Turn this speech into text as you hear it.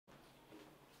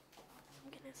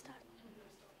start.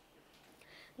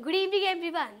 Good evening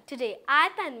everyone. Today I,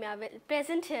 Tanmaya, will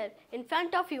present here in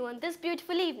front of you on this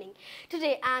beautiful evening.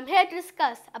 Today I am here to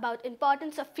discuss about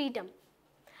importance of freedom.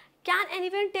 Can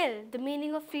anyone tell the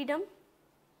meaning of freedom?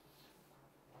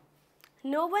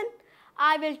 No one?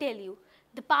 I will tell you.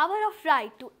 The power of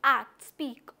right to act,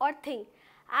 speak or think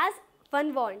as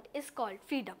one want is called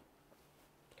freedom.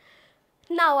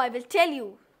 Now I will tell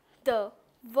you the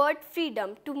word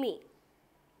freedom to me.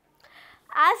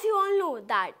 As you all know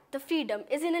that the freedom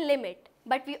is in a limit,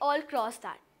 but we all cross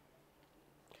that.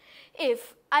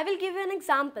 If I will give you an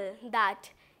example that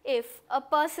if a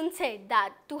person said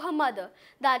that to her mother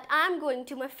that I am going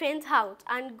to my friend's house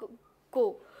and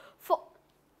go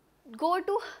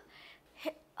to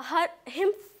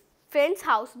him friend's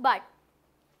house, but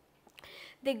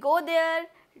they go there,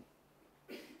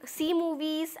 see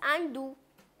movies and do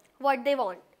what they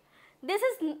want. This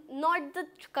is not the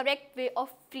correct way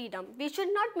of freedom. We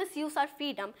should not misuse our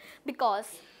freedom because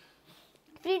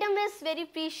freedom is very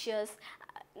precious.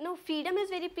 No, freedom is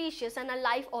very precious and our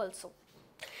life also.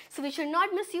 So we should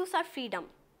not misuse our freedom.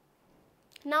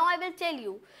 Now I will tell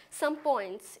you some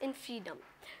points in freedom.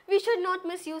 We should not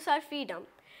misuse our freedom.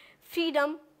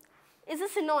 Freedom is a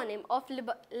synonym of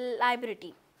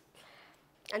liberty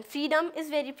and freedom is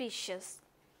very precious.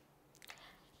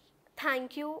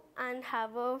 Thank you and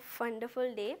have a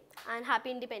wonderful day and happy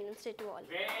Independence Day to all.